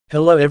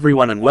Hello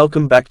everyone and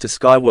welcome back to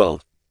Sky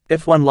World.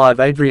 F1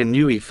 Live Adrian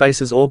Newey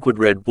faces awkward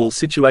Red Bull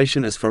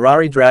situation as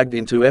Ferrari dragged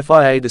into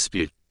FIA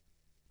dispute.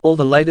 All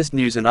the latest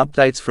news and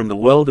updates from the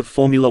world of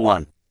Formula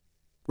 1.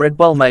 Red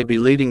Bull may be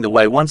leading the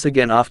way once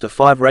again after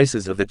 5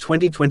 races of the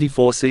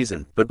 2024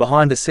 season, but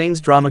behind the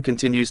scenes drama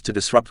continues to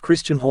disrupt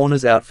Christian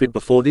Horner's outfit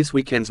before this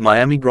weekend's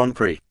Miami Grand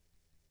Prix.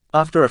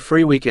 After a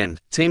free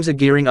weekend, teams are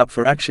gearing up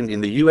for action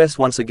in the US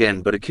once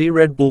again, but a key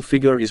Red Bull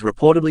figure is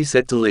reportedly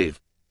set to leave.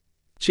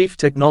 Chief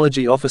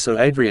Technology Officer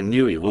Adrian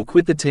Newey will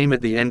quit the team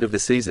at the end of the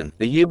season,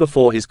 a year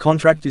before his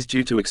contract is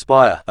due to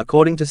expire,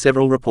 according to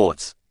several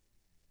reports.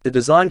 The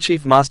design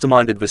chief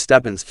masterminded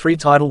Verstappen's 3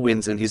 title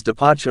wins, and his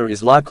departure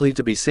is likely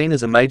to be seen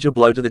as a major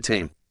blow to the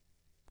team.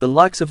 The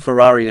likes of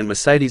Ferrari and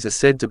Mercedes are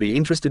said to be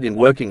interested in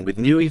working with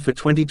Newey for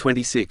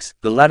 2026.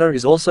 The latter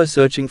is also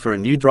searching for a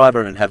new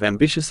driver and have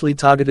ambitiously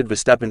targeted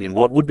Verstappen in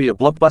what would be a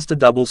blockbuster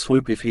double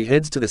swoop if he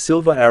heads to the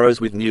Silver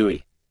Arrows with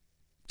Newey.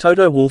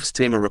 Toto Wolff's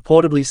team are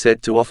reportedly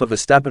set to offer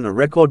Verstappen a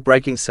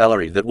record-breaking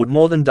salary that would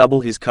more than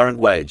double his current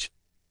wage.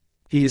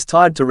 He is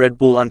tied to Red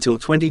Bull until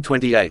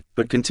 2028,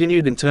 but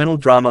continued internal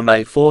drama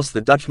may force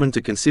the Dutchman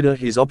to consider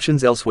his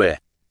options elsewhere.